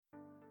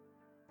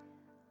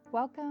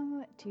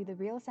Welcome to the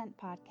Real Ascent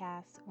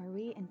podcast, where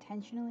we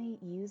intentionally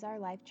use our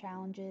life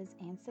challenges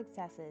and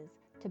successes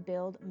to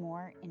build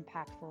more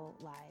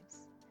impactful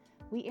lives.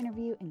 We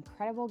interview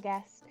incredible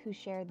guests who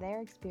share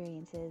their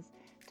experiences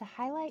to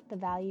highlight the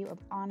value of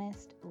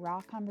honest,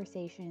 raw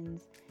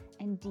conversations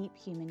and deep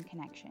human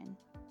connection.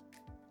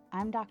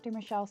 I'm Dr.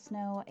 Michelle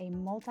Snow, a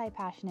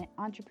multi-passionate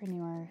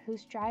entrepreneur who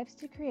strives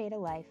to create a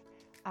life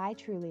I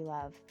truly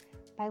love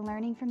by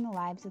learning from the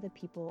lives of the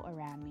people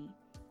around me.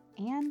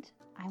 And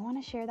I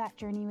want to share that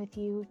journey with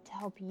you to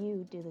help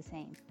you do the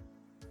same.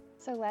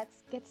 So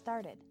let's get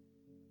started.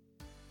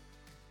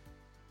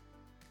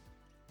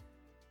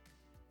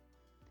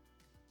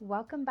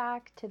 Welcome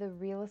back to the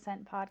Real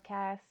Ascent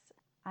podcast.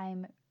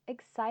 I'm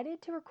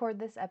excited to record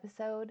this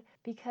episode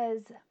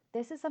because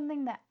this is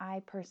something that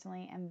I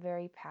personally am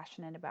very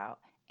passionate about.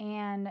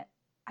 And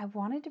I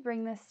wanted to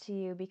bring this to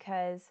you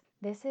because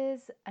this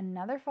is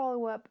another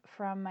follow-up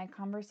from my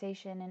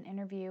conversation and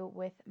interview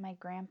with my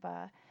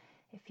grandpa.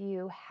 If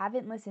you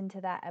haven't listened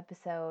to that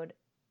episode,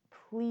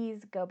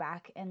 please go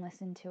back and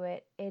listen to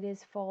it. It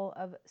is full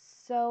of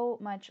so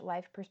much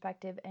life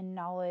perspective and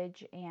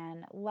knowledge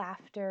and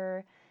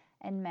laughter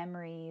and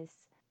memories.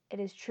 It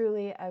is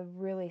truly a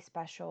really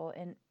special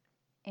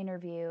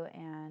interview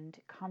and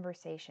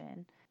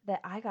conversation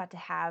that I got to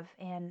have,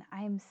 and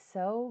I am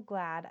so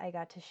glad I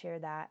got to share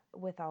that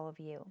with all of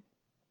you.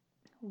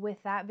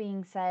 With that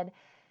being said,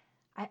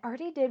 I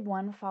already did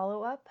one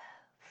follow-up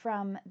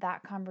from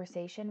that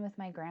conversation with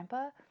my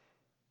grandpa,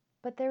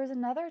 but there was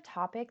another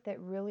topic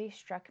that really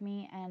struck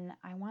me, and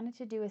I wanted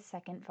to do a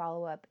second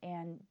follow-up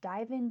and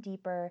dive in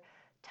deeper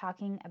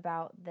talking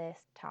about this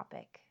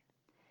topic.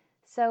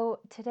 So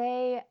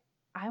today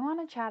I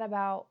want to chat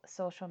about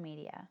social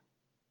media.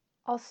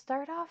 I'll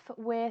start off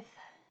with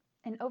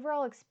an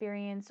overall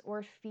experience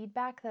or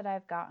feedback that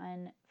I've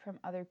gotten from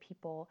other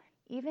people.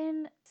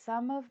 Even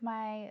some of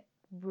my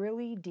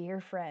really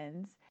dear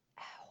friends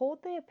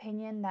hold the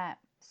opinion that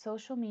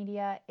social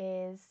media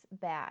is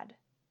bad.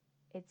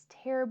 It's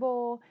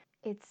terrible.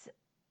 It's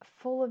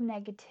full of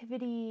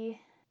negativity.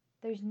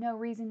 There's no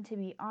reason to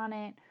be on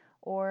it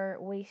or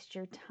waste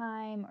your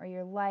time or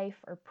your life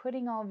or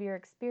putting all of your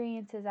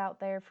experiences out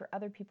there for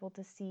other people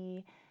to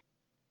see.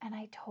 And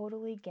I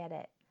totally get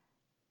it.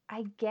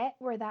 I get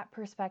where that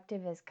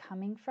perspective is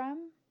coming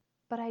from,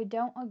 but I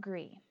don't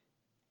agree.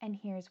 And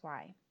here's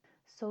why.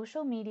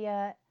 Social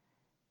media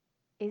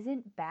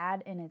isn't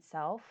bad in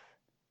itself.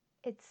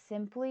 It's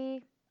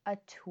simply a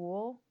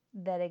tool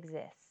that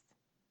exists.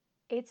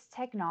 It's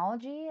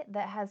technology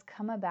that has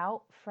come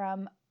about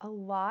from a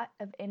lot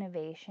of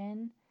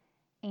innovation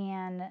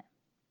and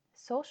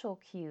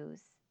social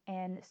cues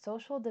and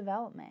social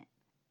development.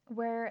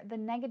 Where the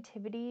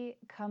negativity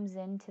comes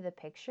into the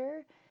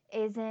picture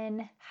is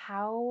in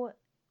how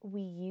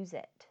we use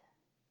it.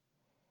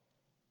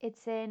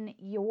 It's in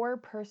your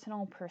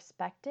personal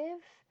perspective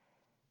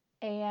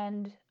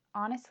and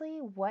honestly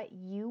what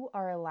you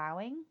are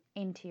allowing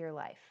into your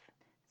life.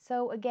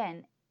 So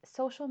again,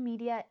 social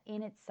media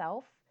in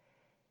itself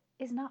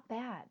is not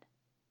bad.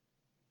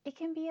 It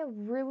can be a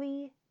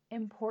really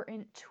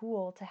important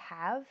tool to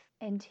have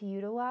and to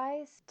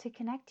utilize to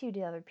connect you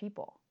to other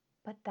people.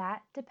 But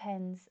that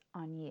depends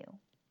on you.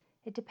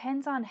 It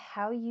depends on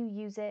how you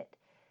use it,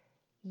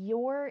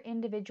 your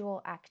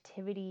individual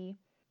activity,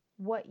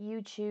 what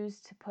you choose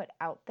to put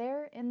out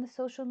there in the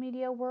social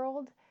media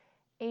world,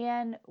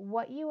 and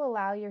what you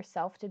allow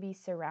yourself to be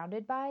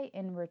surrounded by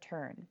in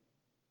return.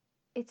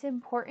 It's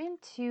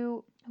important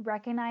to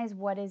recognize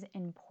what is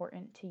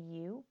important to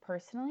you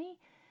personally,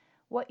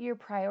 what your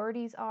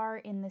priorities are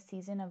in the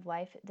season of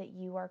life that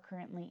you are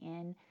currently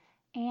in,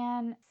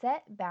 and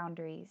set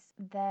boundaries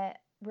that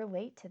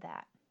relate to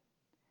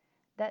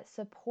that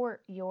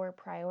support your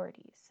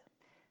priorities.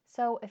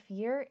 So if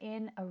you're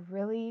in a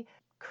really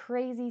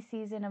crazy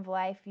season of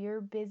life,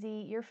 you're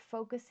busy, you're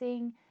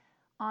focusing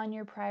on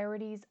your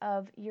priorities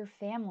of your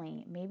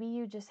family. Maybe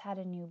you just had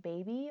a new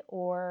baby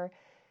or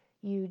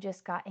you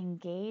just got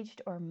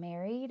engaged or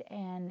married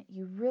and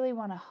you really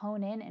want to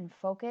hone in and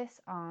focus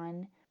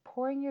on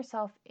pouring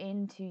yourself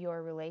into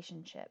your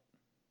relationship.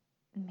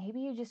 Maybe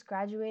you just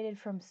graduated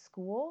from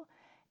school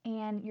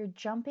and you're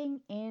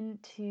jumping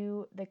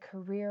into the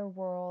career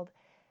world,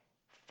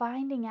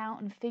 finding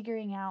out and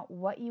figuring out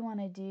what you want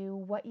to do,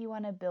 what you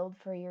want to build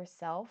for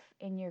yourself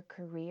in your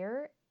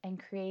career, and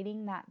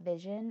creating that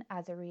vision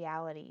as a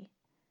reality.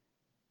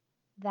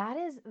 That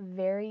is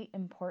very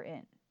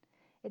important.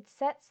 It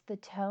sets the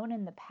tone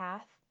and the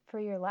path for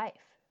your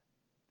life.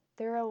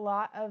 There are a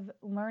lot of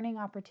learning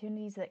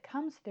opportunities that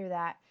comes through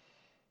that,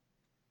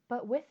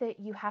 but with it,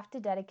 you have to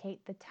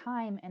dedicate the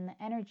time and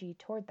the energy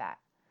toward that.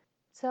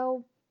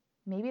 So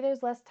maybe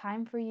there's less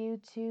time for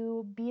you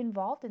to be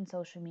involved in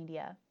social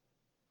media.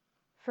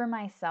 For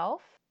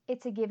myself,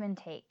 it's a give and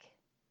take.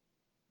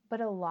 But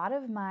a lot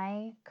of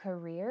my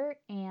career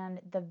and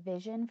the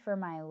vision for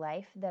my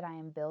life that I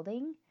am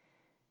building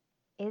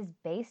is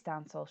based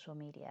on social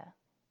media.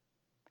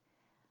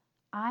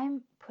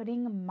 I'm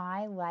putting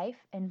my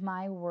life and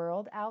my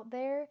world out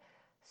there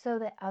so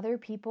that other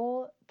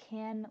people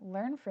can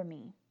learn from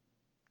me.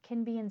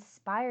 can be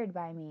inspired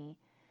by me,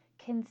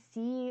 can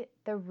see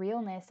the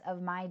realness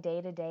of my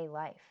day-to-day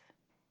life.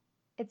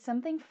 It's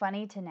something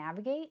funny to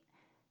navigate,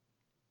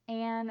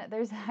 and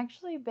there's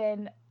actually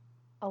been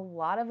a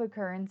lot of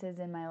occurrences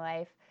in my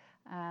life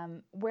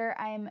where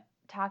I'm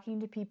talking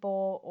to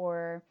people,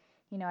 or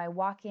I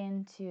walk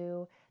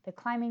into the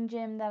climbing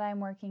gym that I'm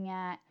working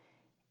at,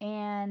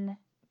 and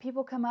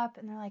people come up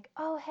and they're like,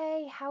 "Oh,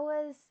 hey, how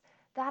was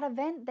that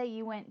event that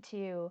you went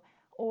to?"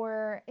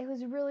 Or, "It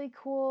was really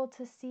cool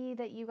to see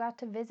that you got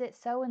to visit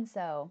so and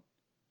so."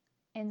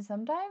 And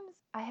sometimes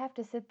I have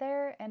to sit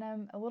there and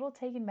I'm a little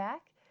taken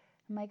back.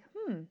 I'm like,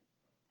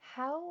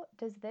 how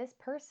does this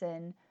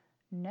person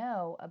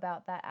know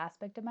about that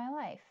aspect of my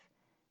life?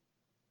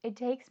 It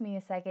takes me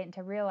a second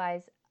to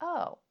realize,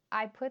 oh,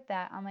 I put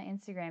that on my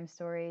Instagram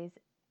stories,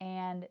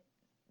 and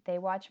they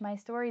watch my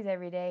stories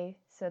every day,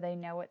 so they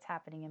know what's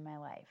happening in my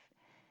life.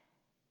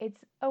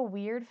 It's a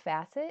weird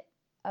facet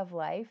of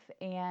life,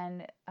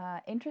 and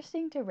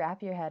interesting to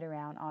wrap your head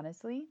around,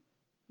 honestly.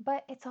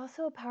 But it's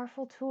also a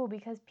powerful tool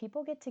because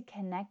people get to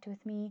connect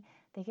with me.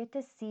 They get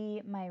to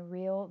see my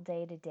real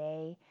day to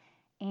day,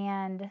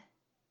 and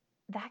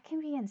that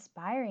can be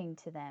inspiring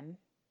to them.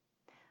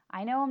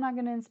 I know I'm not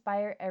going to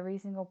inspire every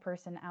single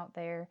person out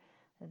there.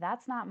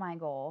 That's not my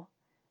goal.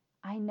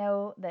 I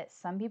know that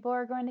some people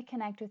are going to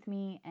connect with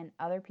me and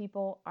other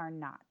people are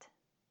not.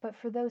 But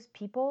for those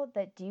people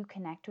that do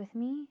connect with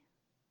me,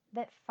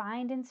 that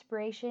find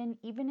inspiration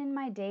even in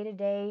my day to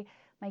day,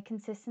 my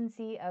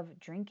consistency of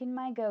drinking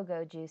my go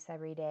go juice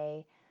every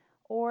day,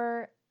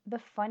 or the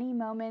funny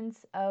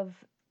moments of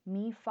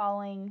me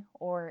falling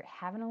or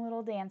having a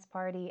little dance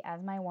party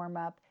as my warm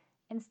up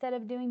instead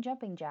of doing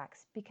jumping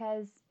jacks,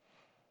 because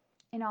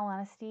in all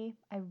honesty,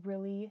 I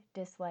really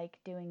dislike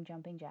doing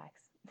jumping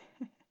jacks.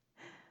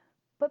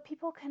 But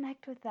people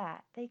connect with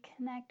that. They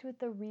connect with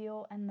the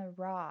real and the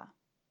raw.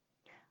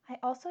 I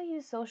also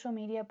use social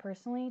media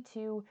personally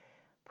to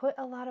put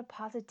a lot of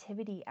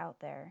positivity out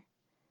there.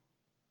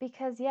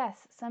 Because,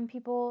 yes, some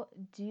people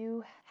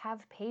do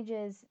have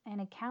pages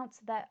and accounts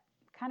that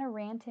kind of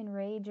rant and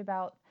rage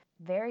about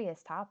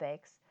various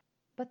topics,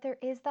 but there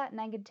is that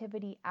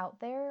negativity out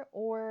there,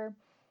 or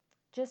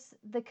just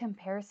the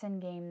comparison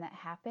game that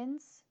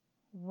happens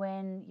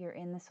when you're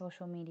in the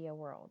social media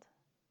world.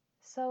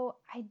 So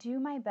I do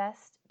my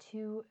best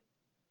to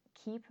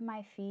keep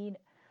my feed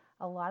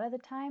a lot of the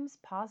times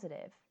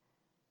positive,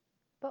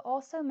 but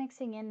also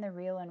mixing in the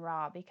real and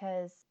raw,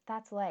 because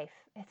that's life.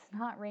 It's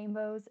not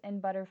rainbows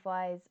and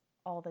butterflies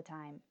all the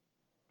time.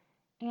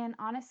 And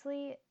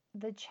honestly,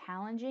 the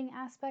challenging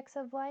aspects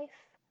of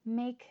life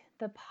make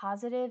the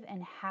positive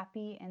and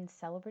happy and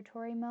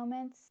celebratory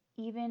moments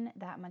even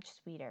that much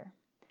sweeter.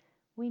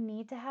 We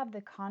need to have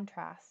the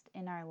contrast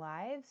in our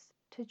lives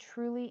to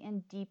truly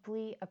and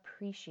deeply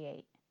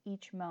appreciate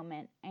each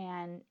moment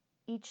and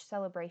each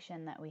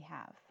celebration that we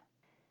have.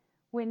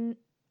 When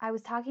I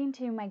was talking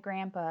to my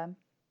grandpa,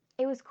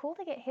 it was cool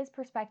to get his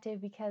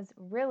perspective because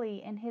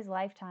really in his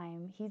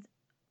lifetime, he's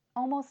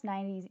almost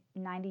 90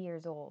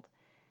 years old,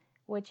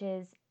 which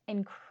is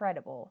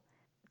incredible.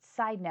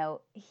 Side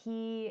note,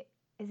 he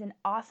is an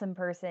awesome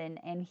person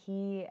and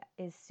he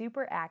is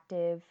super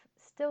active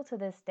still to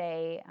this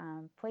day,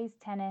 plays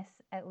tennis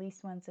at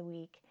least once a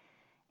week,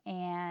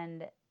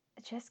 and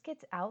just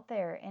gets out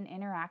there and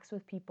interacts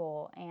with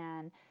people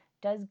and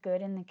does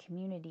good in the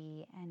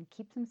community and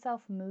keeps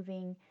himself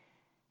moving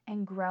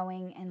and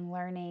growing and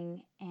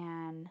learning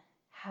and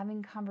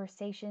having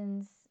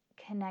conversations,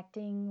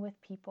 connecting with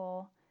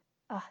people.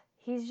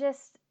 He's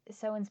just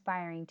so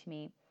inspiring to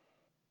me.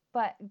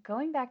 But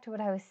going back to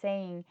what I was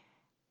saying,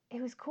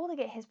 it was cool to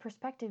get his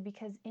perspective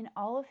because in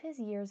all of his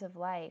years of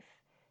life,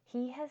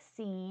 he has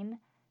seen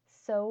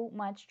so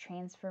much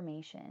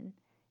transformation,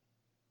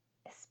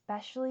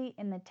 especially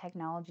in the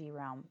technology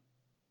realm.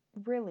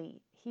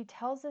 Really, he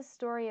tells a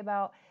story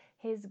about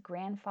his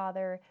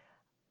grandfather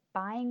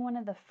buying one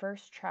of the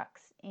first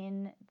trucks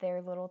in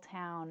their little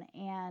town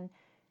and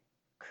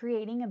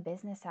creating a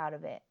business out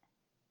of it,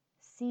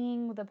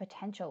 seeing the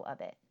potential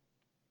of it,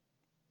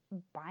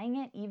 buying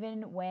it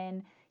even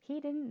when he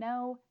didn't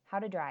know how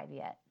to drive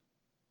yet.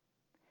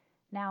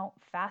 Now,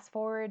 fast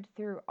forward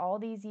through all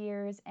these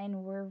years,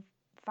 and we're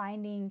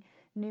finding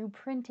new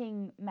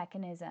printing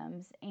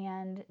mechanisms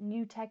and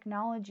new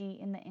technology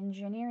in the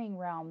engineering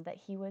realm that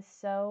he was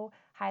so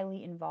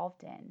highly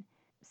involved in.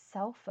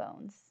 Cell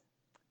phones.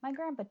 My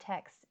grandpa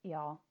texts,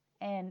 y'all,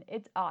 and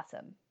it's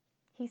awesome.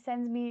 He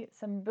sends me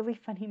some really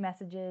funny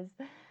messages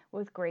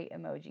with great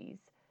emojis.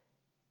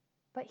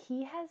 But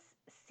he has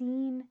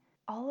seen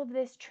all of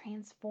this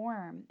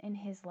transform in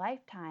his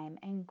lifetime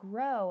and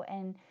grow.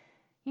 And,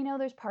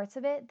 there's parts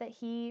of it that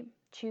he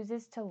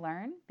chooses to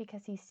learn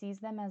because he sees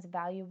them as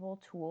valuable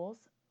tools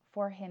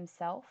for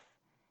himself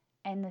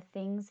and the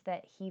things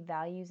that he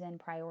values and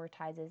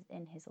prioritizes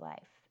in his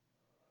life.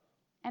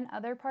 And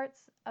other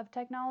parts of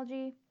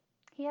technology,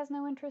 he has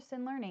no interest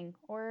in learning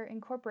or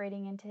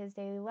incorporating into his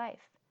daily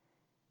life.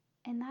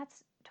 And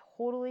that's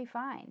totally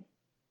fine.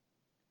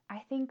 I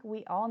think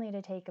we all need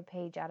to take a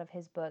page out of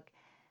his book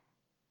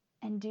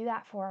and do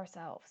that for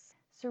ourselves.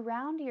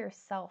 Surround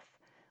yourself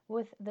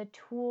with the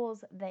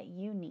tools that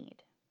you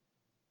need.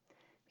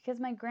 Because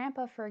my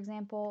grandpa, for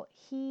example,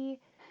 he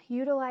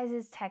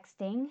utilizes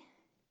texting,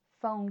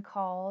 phone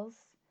calls,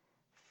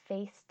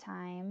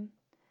 FaceTime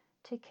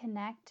to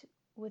connect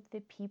with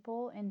the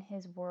people in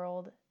his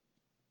world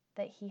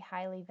that he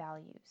highly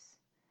values,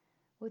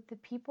 with the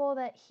people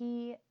that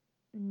he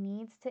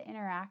needs to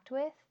interact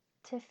with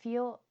to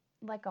feel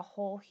like a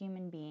whole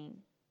human being.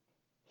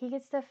 He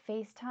gets to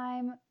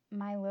FaceTime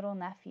my little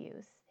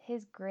nephews,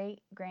 his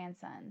great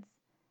grandsons,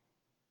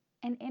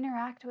 and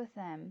interact with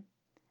them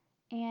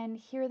and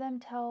hear them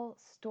tell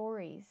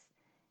stories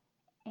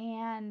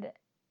and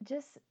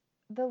just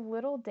the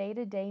little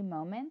day-to-day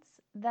moments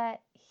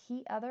that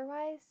he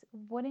otherwise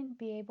wouldn't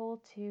be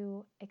able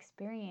to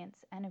experience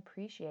and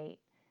appreciate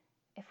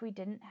if we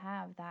didn't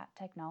have that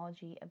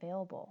technology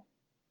available.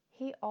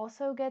 He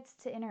also gets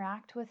to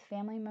interact with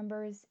family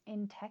members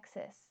in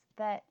Texas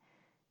that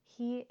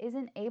he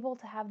isn't able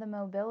to have the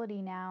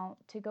mobility now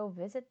to go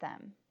visit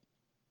them.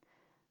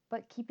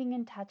 But keeping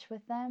in touch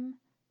with them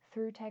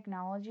through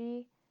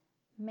technology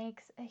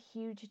makes a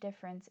huge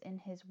difference in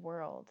his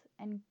world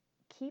and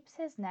keeps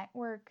his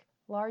network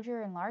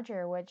larger and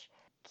larger, which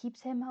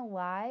keeps him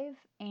alive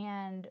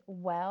and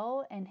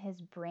well, and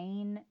his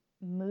brain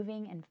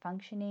moving and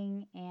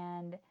functioning,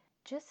 and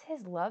just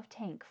his love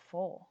tank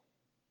full.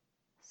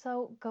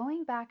 So,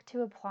 going back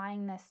to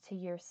applying this to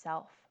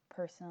yourself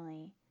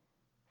personally,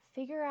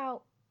 figure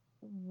out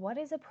what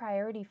is a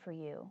priority for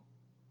you.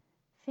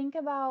 Think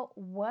about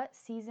what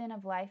season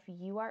of life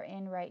you are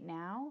in right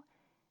now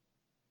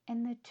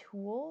and the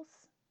tools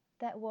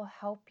that will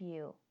help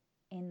you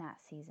in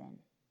that season.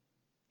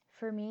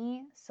 For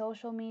me,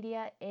 social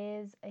media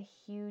is a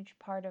huge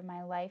part of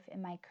my life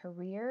and my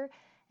career,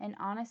 and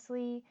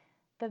honestly,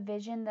 the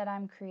vision that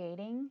I'm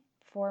creating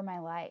for my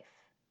life.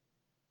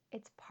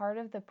 It's part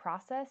of the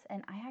process,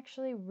 and I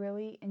actually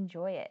really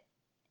enjoy it.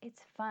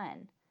 It's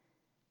fun.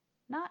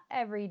 Not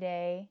every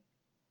day.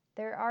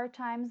 There are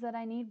times that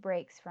I need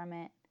breaks from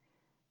it.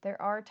 There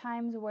are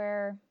times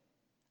where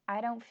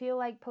I don't feel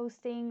like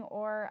posting,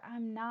 or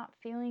I'm not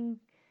feeling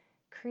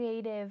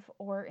creative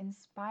or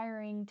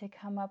inspiring to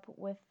come up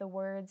with the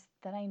words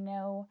that I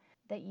know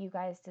that you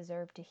guys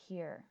deserve to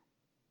hear.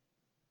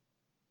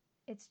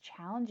 It's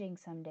challenging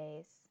some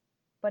days,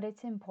 but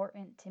it's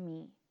important to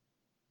me.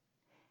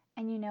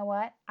 And you know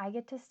what? I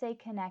get to stay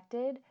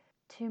connected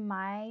to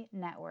my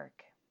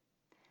network.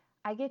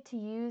 I get to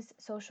use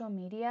social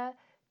media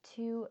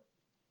to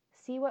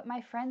see what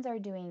my friends are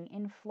doing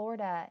in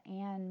Florida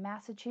and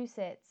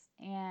Massachusetts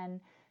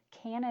and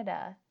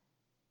Canada.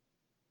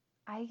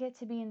 I get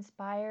to be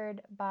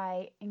inspired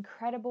by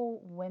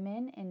incredible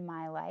women in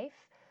my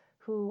life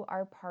who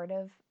are part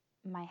of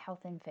my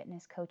health and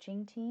fitness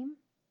coaching team.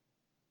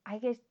 I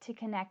get to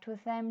connect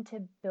with them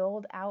to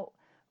build out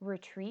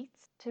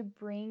retreats to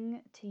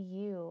bring to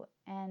you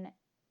and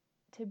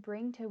to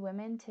bring to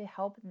women to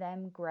help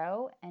them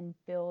grow and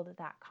build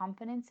that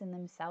confidence in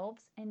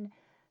themselves and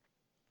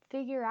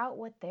figure out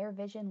what their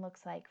vision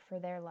looks like for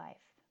their life.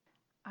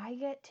 I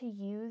get to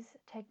use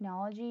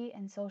technology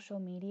and social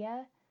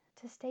media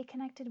to stay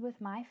connected with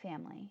my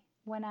family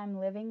when I'm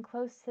living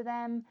close to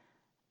them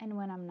and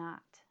when I'm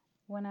not.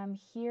 When I'm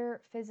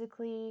here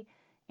physically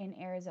in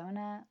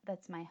Arizona,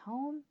 that's my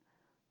home,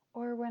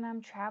 or when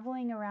I'm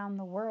traveling around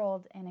the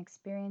world and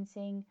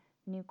experiencing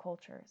new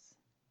cultures.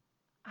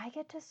 I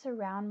get to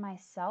surround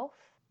myself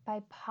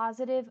by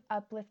positive,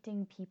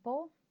 uplifting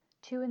people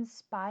to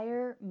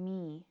inspire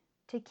me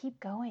to keep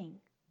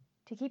going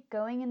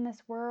in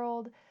this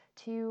world,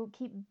 to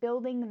keep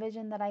building the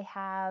vision that I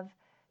have,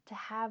 to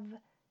have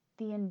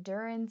the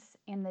endurance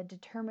and the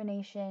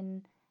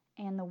determination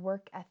and the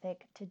work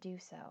ethic to do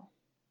so.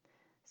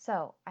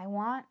 So I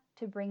want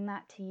to bring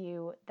that to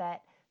you,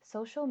 that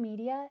social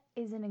media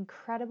is an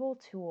incredible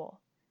tool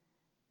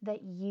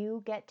that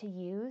you get to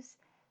use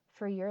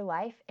for your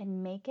life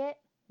and make it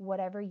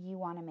whatever you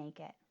want to make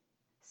it.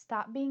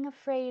 Stop being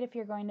afraid if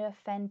you're going to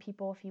offend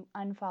people if you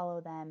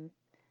unfollow them.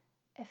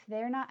 If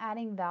they're not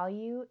adding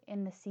value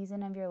in the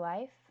season of your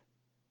life,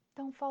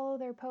 don't follow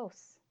their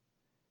posts.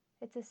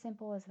 It's as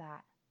simple as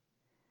that.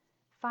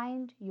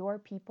 Find your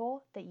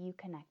people that you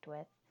connect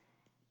with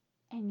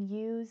and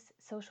use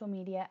social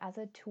media as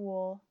a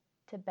tool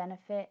to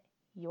benefit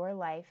your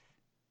life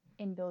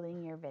in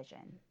building your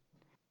vision.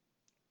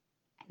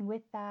 And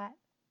with that,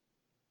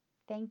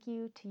 thank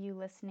you to you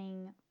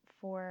listening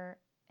for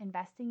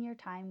investing your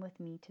time with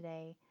me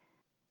today,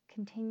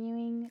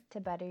 continuing to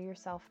better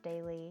yourself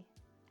daily,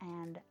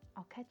 and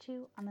I'll catch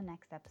you on the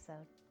next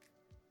episode.